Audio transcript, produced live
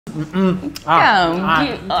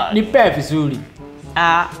Nipe vizuri.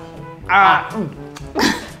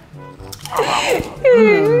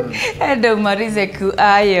 Endo marize ku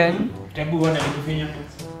iron. Tebu wana nikufinya.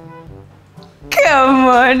 Come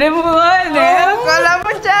on, Kola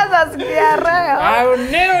mchaza sikia leo. I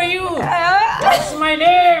will nail you. What's my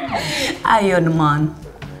name? Iron Man.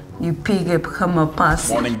 You pig kama pass.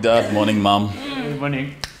 Morning, Dad. Morning, Mom. Good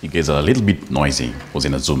morning. You guys are a little bit noisy. I was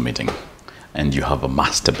in a Zoom meeting. And you have a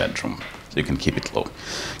master bedroom. So you can keep it low.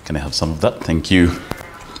 Can I have some of that? Thank you.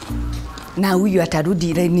 Na huyu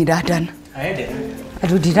atarudi ni Radan. Aende.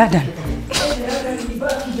 Arudi Radan.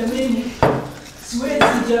 Siwezi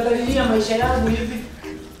jiangalia maisha yangu hivi.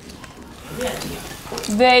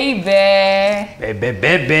 Baby.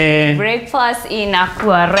 Breakfast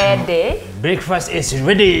inakuwa ready. Breakfast is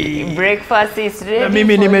ready. Breakfast is ready. Na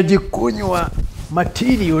mimi nimejikunywa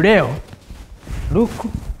material leo. Luku.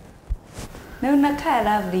 Na unakaa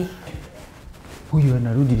lovely. Huyu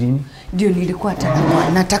anarudi lini? Ndio nilikuwa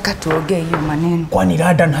nataka tuongee hiyo maneno. Kwani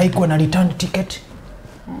Radan haikuwa na return ticket?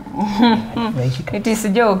 It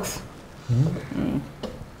is jokes.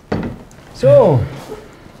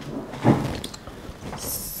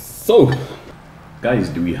 So, guys,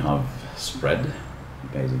 do we have spread? You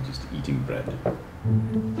guys are just eating bread.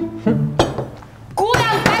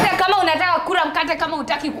 Kula mkate kama unataka kula mkate, kama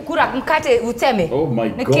utaki kukula mkate useme. Oh my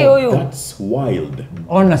God, that's wild.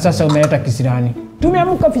 Ona sasa umeleta kisirani.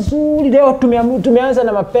 Tumeamka vizuri leo, tumeanza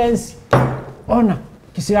na mapenzi. Ona,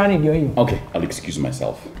 kisirani ndio hiyo. Okay, I'll excuse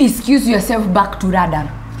myself. Excuse yourself back to Radan.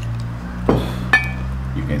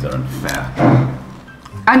 You guys are unfair.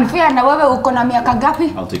 Unfair na wewe uko na miaka gapi?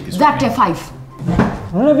 I'll take this 35.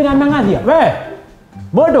 Unaona vile ameangalia? We,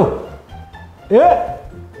 bodo.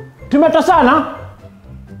 Tumetosana?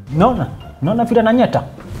 Naona vile ananyeta.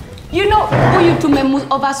 You know, huyu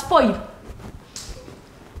overspoiled.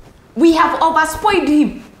 We have overspoiled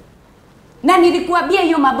him. Na nilikuambia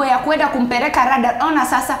hiyo mambo ya kwenda kumpeleka Radan. Ona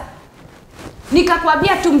sasa.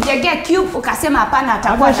 Nikakwambia tumjengee cube, ukasema hapana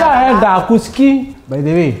atakuwa. Washaenda akusikii. By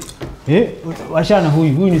the way, washana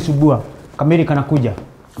huyu ni subua. Kamili kanakuja.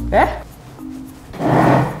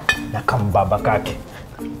 Na kambaba kake.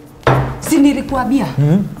 Si nilikuambia?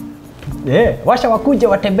 Washa wakuja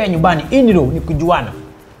watembea nyumbani. Iniro ni kujuana.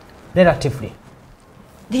 Relatively.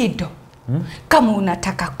 Dido. Kama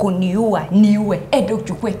unataka kuniua, niue. Endo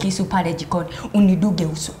uchukue kisu pale jikoni.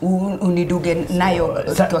 Uniduge nayo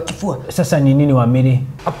kwa kifua. Sasa ni nini Wamiri?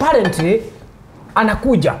 Apparently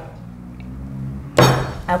anakuja.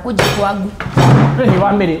 Akuja kwangu. Ni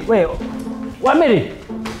Wamiri.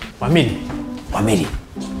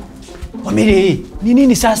 Wamiri. Ni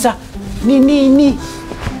nini sasa? Ni nini?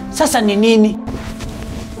 Sasa ni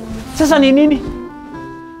nini?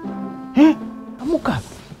 Amuka.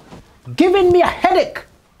 Giving me a headache.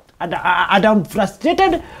 And I'm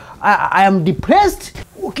frustrated. I am depressed.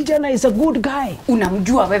 Kijana is a good guy.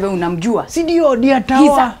 Unamjua wewe, unamjua. Si ndio tawa.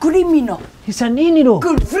 He's a criminal. He's a nini no?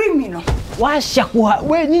 Good criminal. Washa kuha.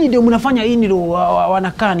 We nini ndio mnafanya hii ndio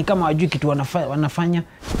wanakaa ni kama wajui kitu wanafanya.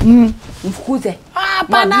 Mfukuze.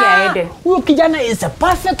 Hapana. Huyo kijana is a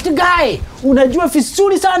perfect guy. Unajua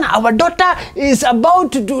vizuri sana. Our daughter is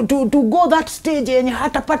about to go that stage yenye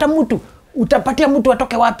hatapata mtu. Utapatia mtu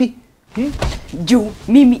atoke wapi? Juu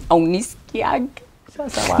mimi aunisikiage.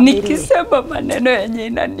 Sasa nikisema maneno yenye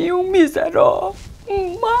inaniumiza roho.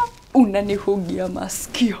 Unanihugia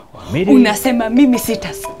masikio. Unasema mimi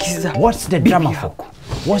sitasikiza. What's the drama for?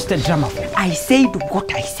 I said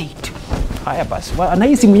what I said. Haya basi. Na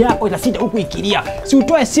hii simu yako itashinda huku ikilia. Si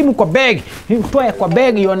utoe simu kwa bag. Utoe kwa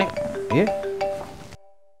bag ione.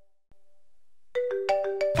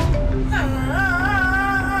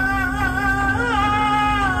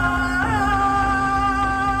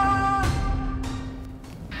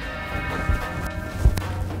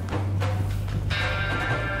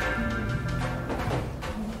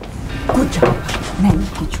 Kucha. Nani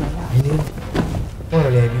kichwa yako?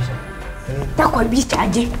 Unaelebisha. Takwambia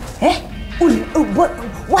aje?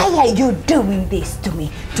 Why are you doing this to me?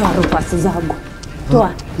 Toa pasi zangu.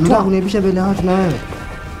 Toa. Unaniebisha mbele ya watu na wewe.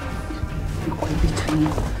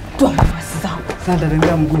 Toa pasi zangu. Sasa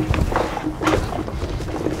ndarembea mguu.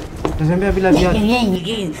 Tazembea bila viatu.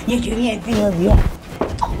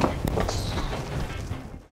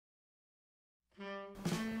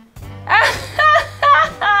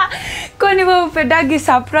 Kwani wewe upendagi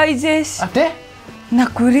surprises? Ate?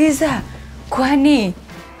 Nakuuliza, kwani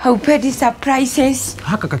haupendi surprises?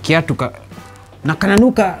 Haka kakiatu na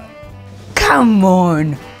kananuka. Come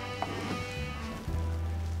on.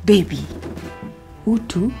 Baby,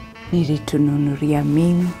 utu nilitununulia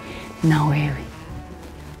mimi na wewe.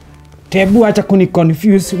 Tebu acha kuni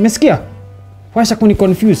confuse. Umesikia? Wacha kuni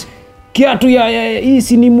confuse. Kiatu ya hii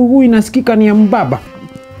si ni mguu inasikika ni ya mbaba.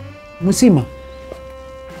 Musima.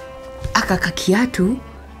 Aka kiatu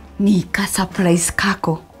ni ka surprise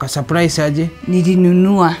kako. Ka surprise aje?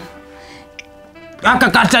 Nilinunua. Aka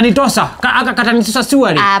katanitosa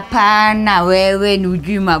suari. Hapana, wewe ni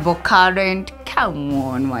ujui mambo current. Come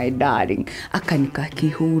on my darling. Aka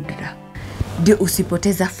nikakihudra. Ndio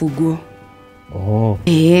usipoteza funguo. Oh.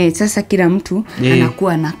 Sasa kila mtu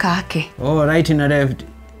anakuwa na kake. Oh, right and left.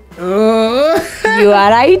 Oh. You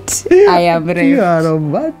are right. I am right. You are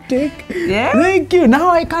romantic. Yeah. Thank you.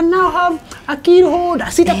 Now I can now have a key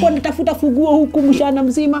holder. Sitakuwa nitafuta funguo huku mshana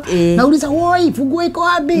mzima. Nauliza, "Woi, funguo iko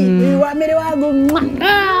wapi?" Wamere wangu.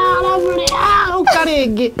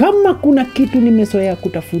 Ukarege. Kama kuna kitu nimezoea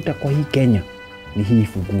kutafuta kwa hii Kenya, ni hii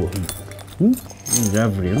funguo hii.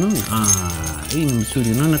 Lovely, unaona? Hii ni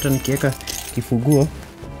mzuri. Unaona hata nikiweka kifunguo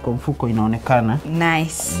kwa mfuko inaonekana.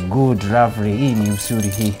 Nice. Good, lovely. Hii ni mzuri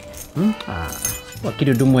hii.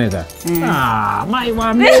 Wakili dumwega. My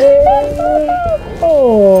mami.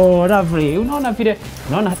 Oh, lovely. Unaona vile?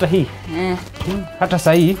 Unaona hata hii? Hata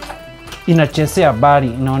saa hii inachezea bali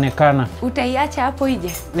inaonekana. Utaiacha hapo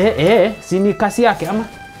ije? Si ni kasi yake ama?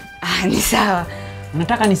 Ni sawa.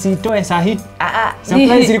 Unataka nisitoe saa hii?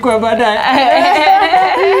 Surprise ilikuwa baadaye.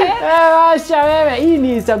 Asha wewe, hii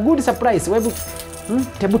ni a good surprise. Wewe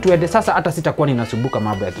tebu tuende sasa, hata sitakuwa ninasumbuka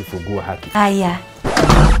mambo ya kifungua haki. Aya.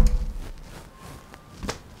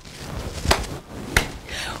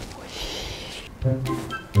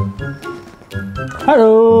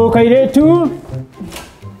 Hello, Kairetu.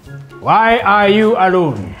 Why are you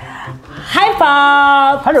alone? Hi,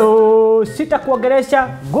 Pop. Hello, sitakuongelesha.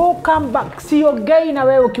 Go come back. Siongei na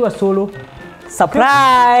wewe ukiwa solo.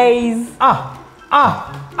 Surprise.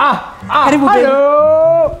 Karibu.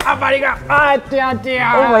 Hello. Abariga.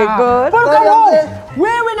 Atia. Oh my God.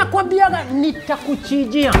 Wewe nakwambiaga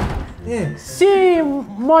nitakuchijia. Si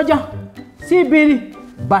moja, si mbili,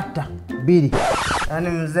 bata mbili. Yaani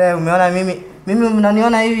mzee, umeona mimi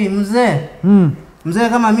unaniona hivi mzee? Mzee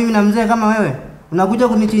kama mimi na mzee kama wewe, unakuja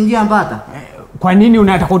kunichinjia mbata? Kwa nini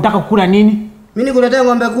unataka kukula nini? Mimi nikuletea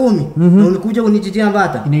ng'ombe 10 na ulikuja kunichinjia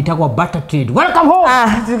mbata. Inaitwa butter trade. Welcome home.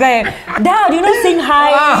 Dad, you know sing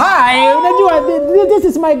hi. Hi. Unajua this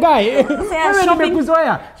is my guy. Wewe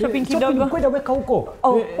nimekuzoea. Shopping kidogo. Kwenda weka huko.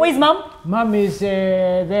 Oh, where is mom? Mom is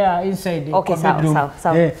there inside. Okay, sawa.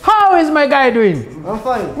 How is my guy doing? I'm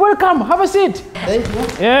fine. Welcome. Have a seat. Thank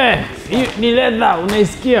you. Ni leather,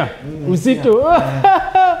 unaisikia? Uzito.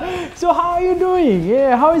 So how are you doing?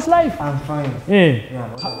 How is life? I'm fine.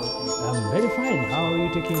 I'm very fine. How are you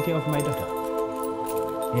taking care of my daughter?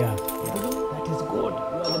 That is good.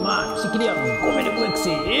 You are the man. Shikilia ngome ni mwexi.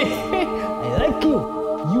 I like you.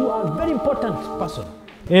 You are a very important person.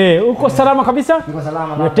 Uko salama kabisa? Niko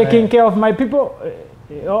salama. You're taking care of my people?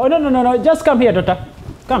 No. Just come here, daughter.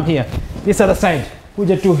 Come here. This other side.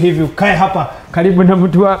 Kuja tu hivi ukae hapa karibu na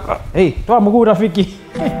mtu wako. Toa mguu rafiki.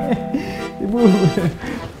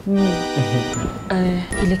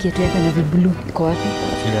 Ile kiatu yako na viblu iko wapi?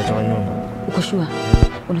 Ile toka nyumba. Uko sure?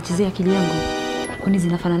 Unachezea akili yangu. Kwani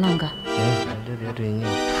zinafanananga? Ndio viatu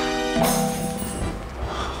yenyewe.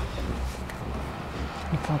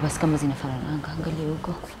 Nipo basi kama zinafanananga. Angalia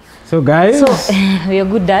huko. So guys, you're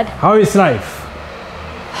good dad. How is life?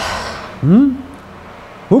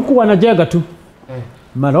 Huku wanajenga tu.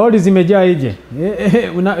 Malori zimejaa nje.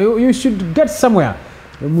 You should get somewhere.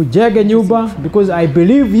 Mujenge nyumba because I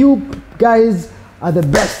believe you guys are the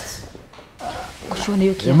best. Kushona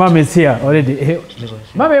hiyo kiatu. Mom is here already.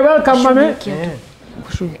 Mommy, welcome mommy.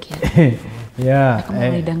 Kushona kiatu. Yeah. Kama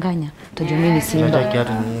unaidanganya, utajua mimi ni simba.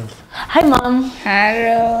 Kiatu ni. Hi mom.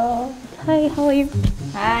 Hello. Hi, how are you?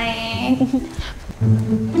 Hi.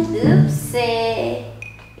 Oops.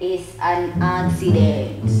 It's an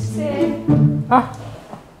accident.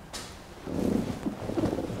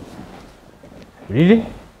 Really?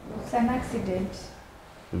 It's an accident.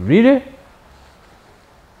 Really?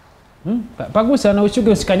 Pagusa na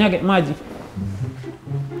uchuge usikanyage maji.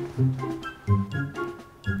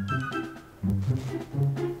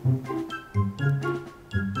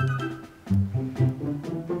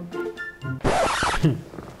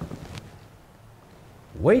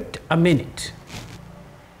 Wait a minute.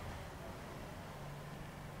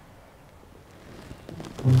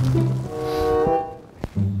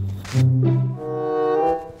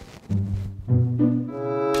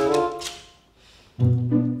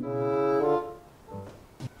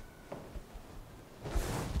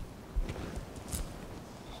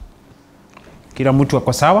 Kila mtu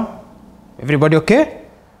ako sawa? Everybody okay?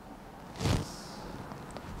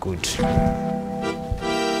 Good.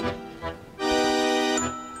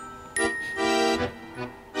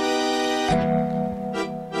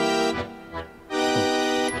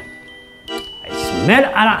 Red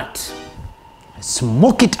alert.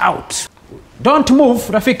 Smoke it out. Don't move,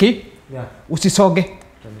 rafiki. Yeah. Usisoge.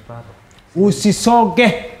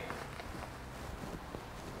 Usisoge.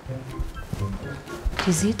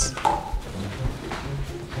 Is it?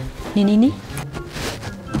 Ni nini?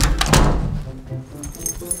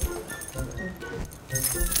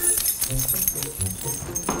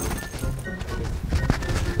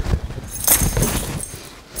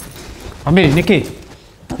 Amiri, Niki.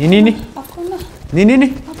 Ni nini? Hakuna. Ni nini?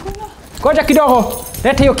 Hakuna. Ngoja kidogo.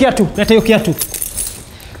 Leta hiyo kiatu. Leta hiyo kiatu.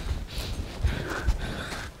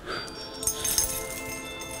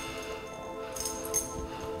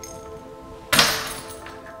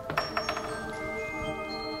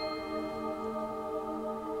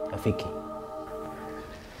 Rafiki.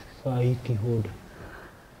 Saiki hood.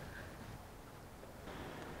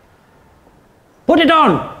 Put it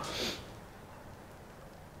on.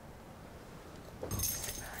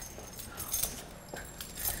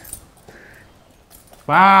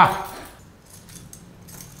 Wow.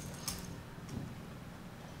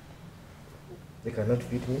 They cannot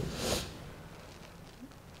fit me.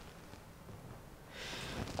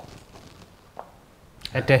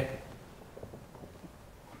 Ete.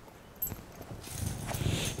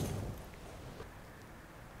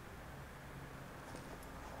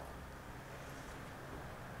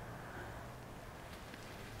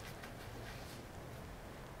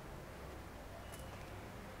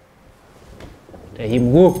 Hii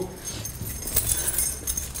mguu.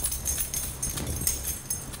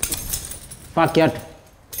 Vaa kiatu.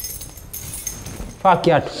 Vaa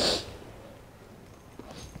kiatu.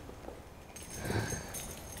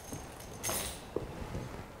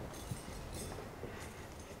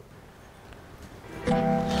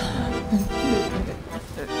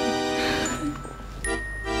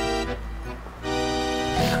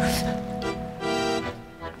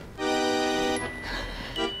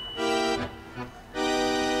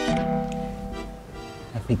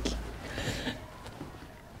 Rafiki,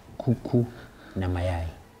 kuku na mayai.